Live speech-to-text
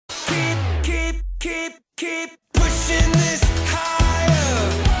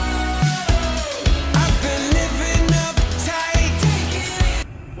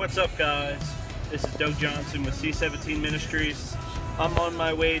up, guys? This is Doug Johnson with C17 Ministries. I'm on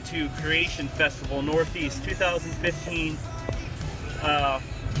my way to Creation Festival Northeast 2015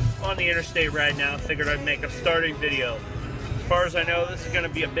 on the interstate right now. Figured I'd make a starting video. As far as I know, this is going to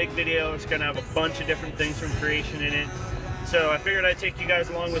be a big video. It's going to have a bunch of different things from Creation in it. So I figured I'd take you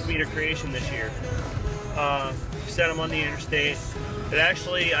guys along with me to Creation this year. Said I'm on the interstate. But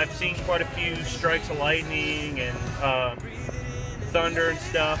actually, I've seen quite a few strikes of lightning and thunder and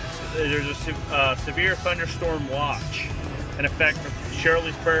stuff. There's a severe thunderstorm watch in effect for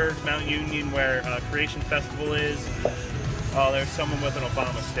Shirleysburg, Mount Union, where Creation Festival is. There's someone with an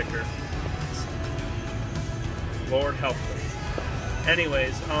Obama sticker. Lord help them.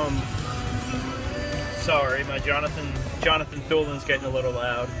 Anyways, sorry, my Jonathan Thulin's getting a little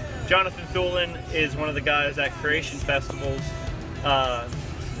loud. Jonathan Thulin is one of the guys at Creation Festivals.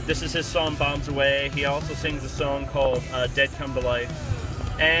 This is his song Bombs Away. He also sings a song called Dead Come to Life.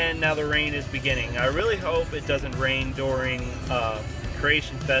 And Now the Rain is Beginning. I really hope it doesn't rain during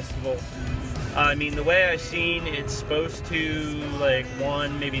Creation Festival. I mean, the way I've seen, it's supposed to like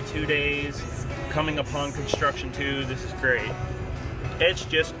 1, maybe 2 days. Coming upon construction too. This is great. It's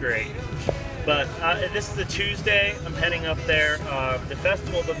just great. But this is a Tuesday. I'm heading up there. The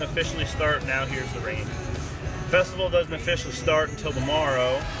festival doesn't officially start. Now here's the rain. The festival doesn't officially start until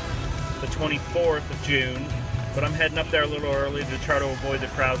tomorrow, the 24th of June. But I'm heading up there a little early to try to avoid the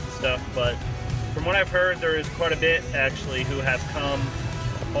crowds and stuff. But from what I've heard, there is quite a bit actually who has come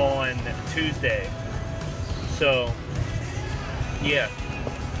on Tuesday. So yeah.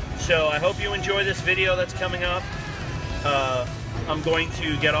 So I hope you enjoy this video that's coming up. I'm going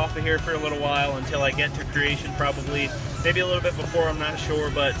to get off of here for a little while until I get to Creation, probably maybe a little bit before, I'm not sure,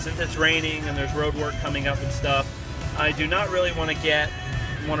 but since it's raining and there's road work coming up and stuff, I do not really want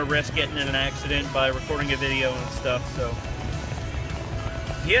to risk getting in an accident by recording a video and stuff. So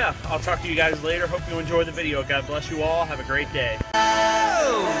yeah, I'll talk to you guys later. Hope you enjoy the video. God bless you all. Have a great day.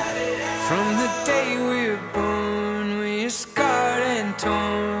 From the day we were born, we're scarred and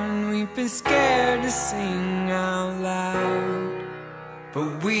torn. We've been scared to sing out loud,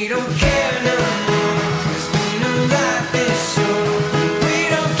 but we don't care no more, 'cause we know life is short. We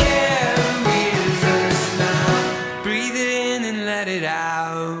don't care who hears us now. Breathe it in and let it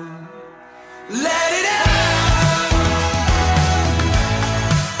out. Let it out.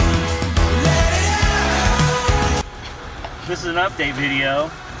 Let it out. This is an update video.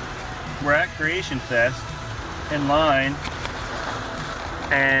 We're at Creation Fest in line,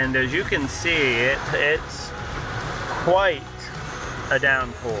 and as you can see, it's quite a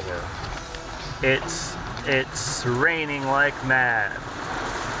downpour. It's raining like mad.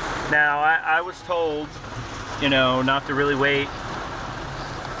 Now I was told, you know, not to really wait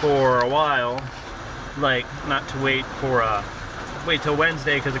for a while, like not to wait till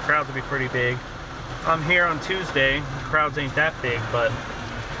Wednesday because the crowds will be pretty big. I'm here on Tuesday. The crowds ain't that big, but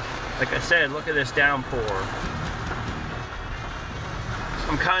like I said, look at this downpour.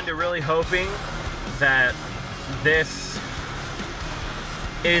 I'm kind of really hoping that this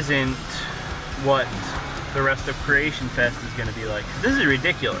isn't what the rest of Creation Fest is going to be like. This is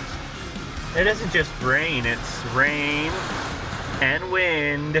ridiculous. It isn't just rain, it's rain and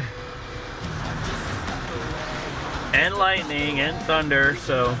wind and lightning and thunder.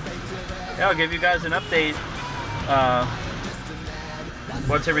 So yeah, I'll give you guys an update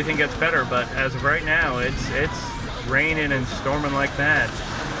once everything gets better, but as of right now, it's raining and storming like mad.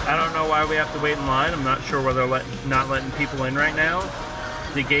 I don't know why we have to wait in line. I'm not sure whether they're not letting people in right now.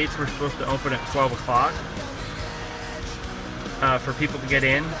 The gates were supposed to open at 12 o'clock for people to get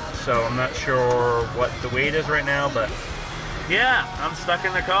in, so I'm not sure what the wait is right now, but yeah, I'm stuck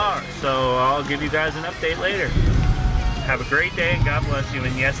in the car, so I'll give you guys an update later. Have a great day, and God bless you,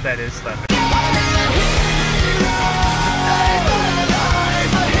 and yes, that is thunder.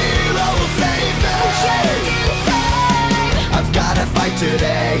 I've gotta fight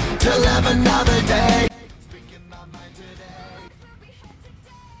today to live another day.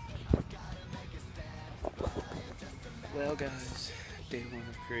 Well guys, day 1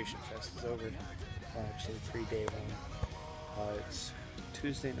 of Creation Fest is over. Actually pre-day 1. It's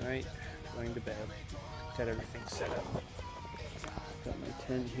Tuesday night, going to bed. Got everything set up. Got my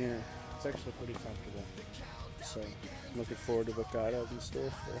tent here. It's actually pretty comfortable. So I'm looking forward to what God has in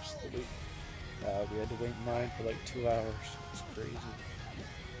store for us the week. We had to wait in line for like 2 hours. It's crazy.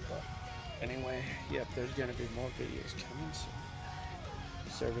 But anyway, yep, there's gonna be more videos coming soon.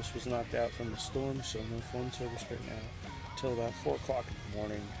 Service was knocked out from the storm, so no phone service right now till about 4 o'clock in the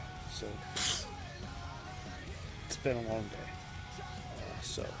morning. So it's been a long day.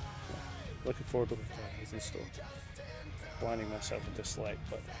 So looking forward to what God has in store. blinding myself with this light,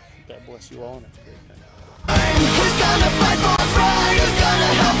 but God bless you all and have a great night. Who's gonna fight for us right? Who's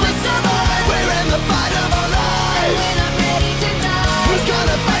gonna help us survive? We're in the fight of our lives. We're not ready to die. Who's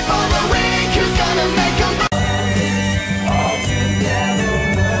gonna fight for the weak? Who's gonna make them all together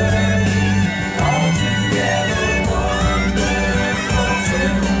worthy, all together wonderful to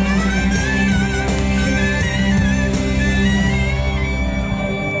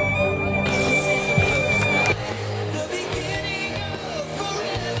the beginning of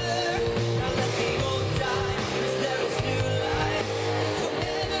forever. Now let people die, 'cause there is new life.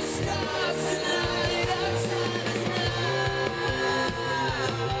 Forever starts tonight, our time is nothing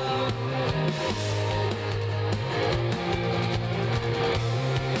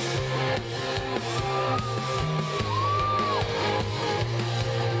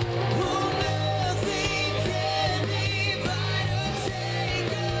can divide or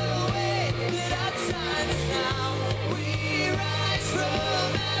take away that our time is now. We rise from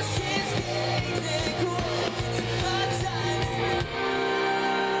ashes, kings and queens. Our time is now.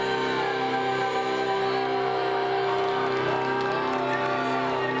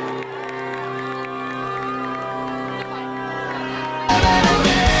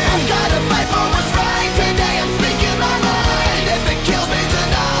 I've gotta fight for what's right. Today I'm speaking my mind. If it kills me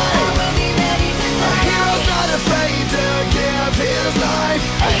tonight, a hero's not afraid to give his life.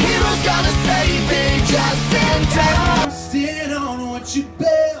 A hero's gonna save me just in time. Stand on what you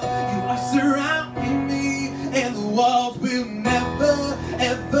built. You are surrounding me, and the walls will never,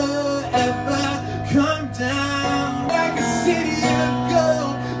 ever, ever come down. Like a city of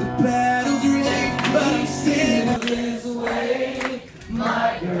gold, the battle's rigged, but I'm standing this way,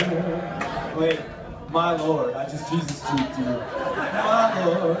 my girl. Wait, my Lord, I just Jesus juked you. My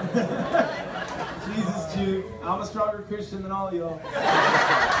Lord. Jesus juke. I'm a stronger Christian than all of y'all.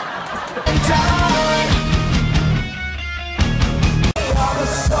 We are the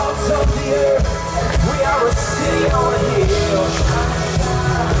salt of the earth. We are a city on a hill.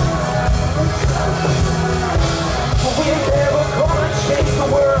 We're never gonna change the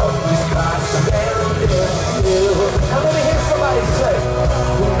world just by standing still. Now let me hear somebody say,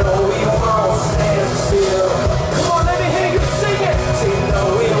 we know we won't stand still. Come on, let me hear you sing it. Say, no,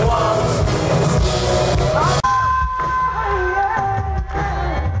 we won't.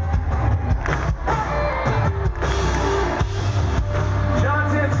 John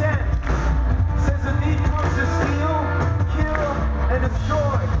 10:10 says the thief comes to steal, kill, and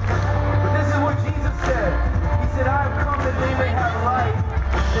destroy. But this is what Jesus said. He said, I have come that they may have life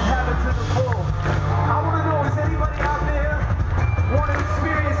and have it to the full. I want to know, is anybody out there want to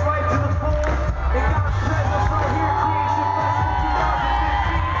experience life to the full in God's presence right here at Creation Festival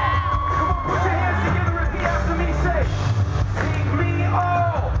 2015? Come on, put your hands together and repeat after me. Say, take me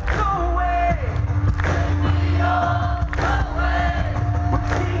all the way. Take me all the way.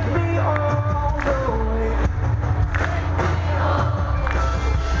 Take me all the way.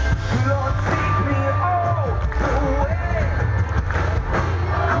 Lord, take me all the way.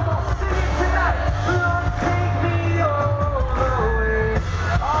 Come on, sing it tonight. Lord, take me all the way.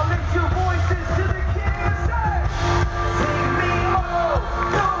 I'll lift your voices to the King and say, take me all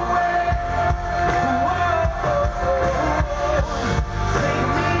the way. Whoa. Take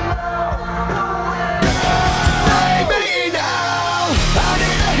me all the way. Save me now. I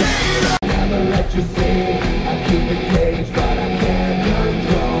need a hero. Never let you see. I keep it caged, but I can't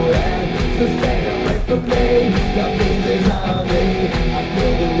control it. So stay away from me. Your peace is on me. I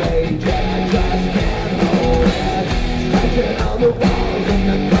feel the rage and I just can't hold it. Scratching on the walls and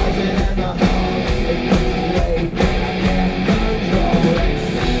the closet and the halls. It keeps me awake and I can't control it.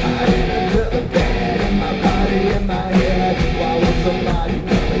 I enter the bed and my body in my head. Why won't somebody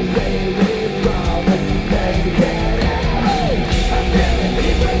come and save me from it? They can't help. I'm feeling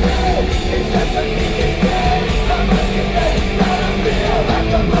deeper now. It's happening again. I must get ready, but I feel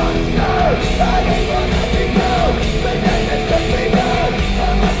like a monster. I ain't want nothing new, but then it's just begun. I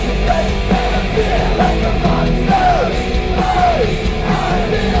must get ready, but I feel like a monster. Hey, I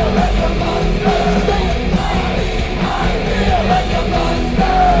feel like a monster. Hey, I feel like a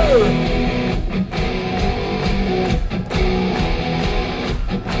monster.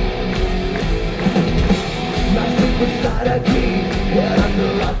 My secret side I keep, held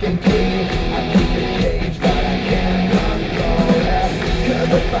under lock and key. I keep it caged, but I can't control it.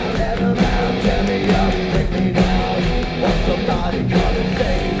 'Cause if I let them out, tear me up, break me down. Want somebody come and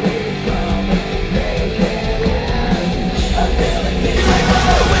save me from it. They can't end. I feel it deep.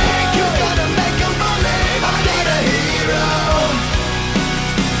 Who's gonna make them believe I need a hero?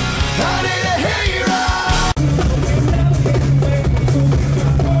 I need a hero.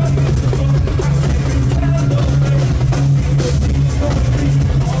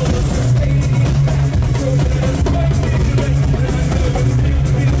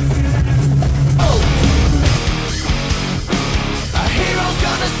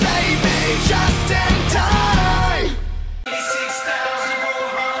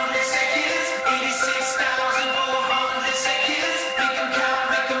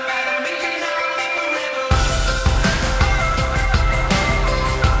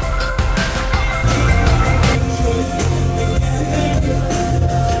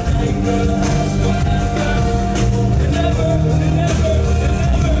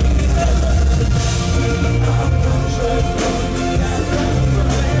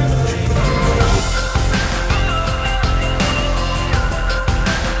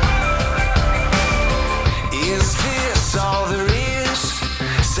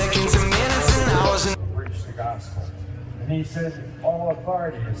 And he said, all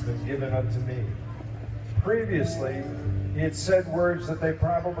authority has been given unto me. Previously, he had said words that they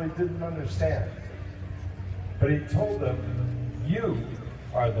probably didn't understand. But he told them, you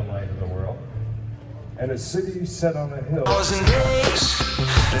are the light of the world. And a city set on a hill.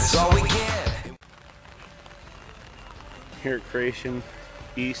 That's all we get. Here at Creation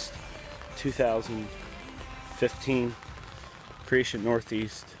East 2015, Creation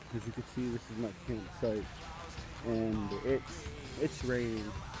Northeast. As you can see, this is my campsite, and it's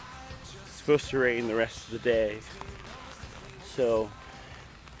raining. It's supposed to rain the rest of the day, so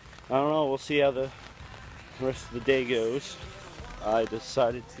I don't know. We'll see how the rest of the day goes. I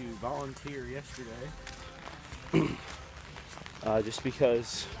decided to volunteer yesterday, just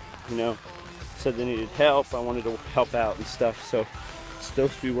because, you know, said they needed help. I wanted to help out and stuff, so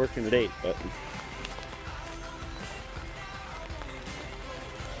supposed to be working at 8, but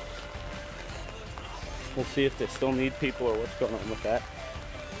we'll see if they still need people or what's going on with that.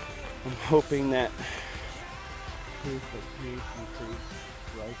 I'm hoping that here's the creation increase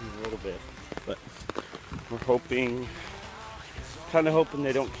rising a little bit, but we're hoping, kind of hoping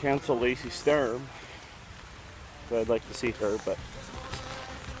they don't cancel Lacey Sturm. So I'd like to see her, but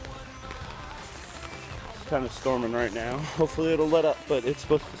it's kind of storming right now. Hopefully it'll let up, but it's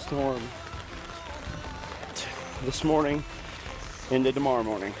supposed to storm this morning into tomorrow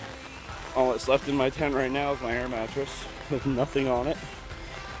morning. All that's left in my tent right now is my air mattress with nothing on it.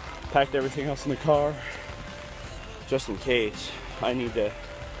 Packed everything else in the car just in case I need to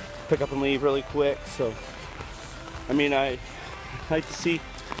pick up and leave really quick. So, I mean, I'd like to see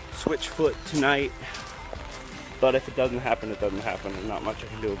Switchfoot tonight, but if it doesn't happen, it doesn't happen. There's not much I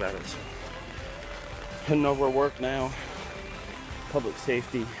can do about it. So, heading over to work now, public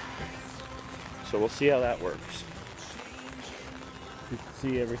safety. So we'll see how that works. You can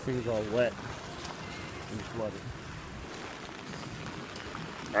see everything's all wet and flooded.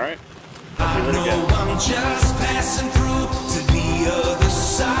 Alright. I know I'm just passing through to the other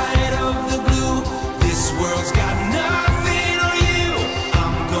side of the blue. This world's got nothing on you.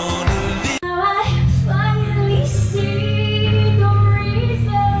 I'm gonna live. Now I finally see the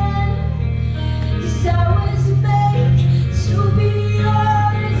reason. 'Cause I was made to be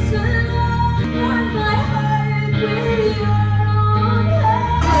yours alone. Find my heart with your own hand.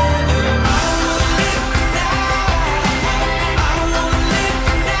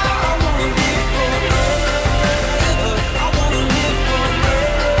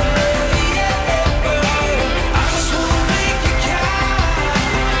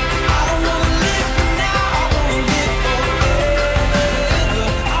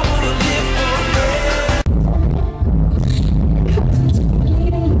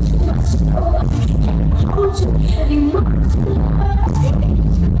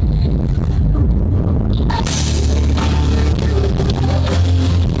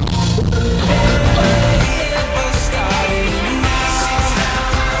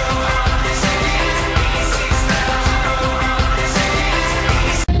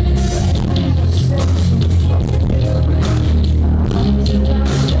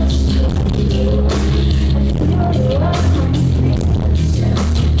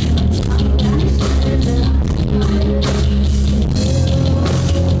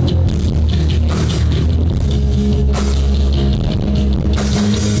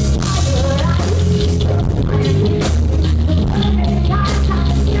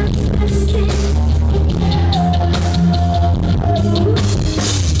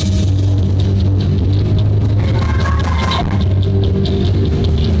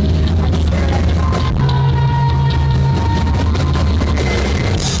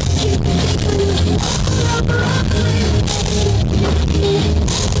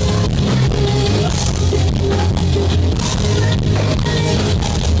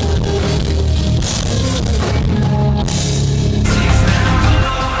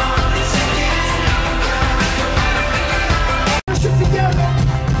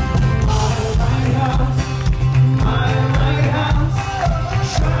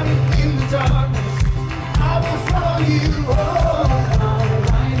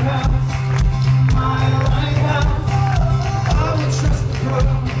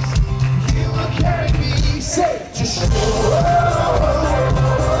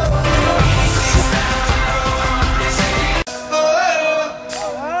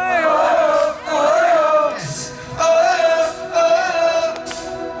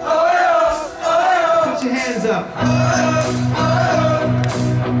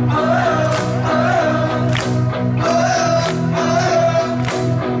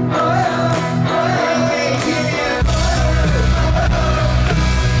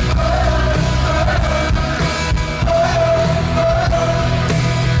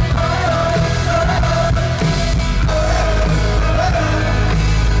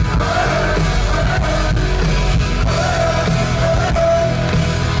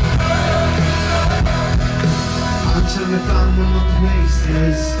 trying to find where my place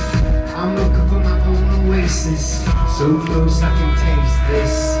is. I'm looking for my own oasis. So close I can taste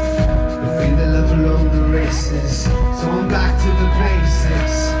this. The feel the love alone erases. So I'm back to the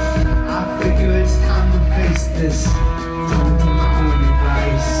basics. I figure it's time to face this. Don't take my own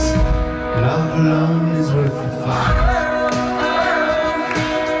advice. Love alone is worth the fight.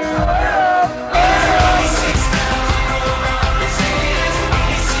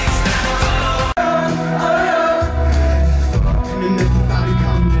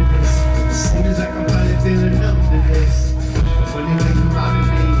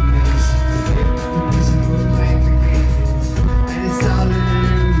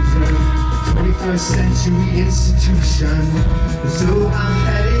 Century institution. So I'm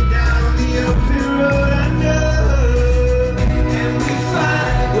headed down the open road I know, and we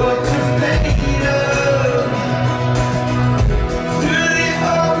find what we're made of through the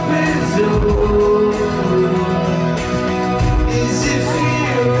open door. Is it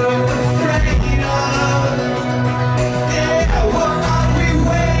fear or afraid of? Yeah, what are we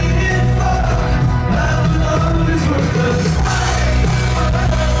waiting for? Love alone is worth the fight.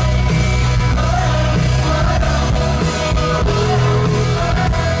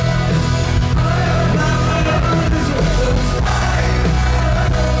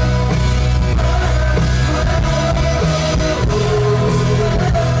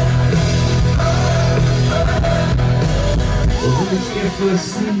 Here for a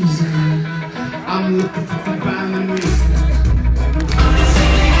season, I'm looking for the rhyme reason.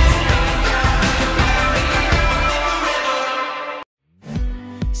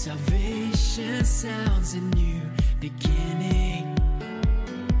 Salvation sounds a new beginning.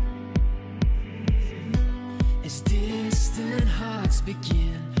 As distant hearts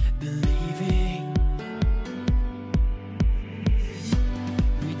begin believing,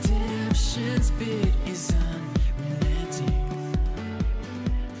 redemption's bid is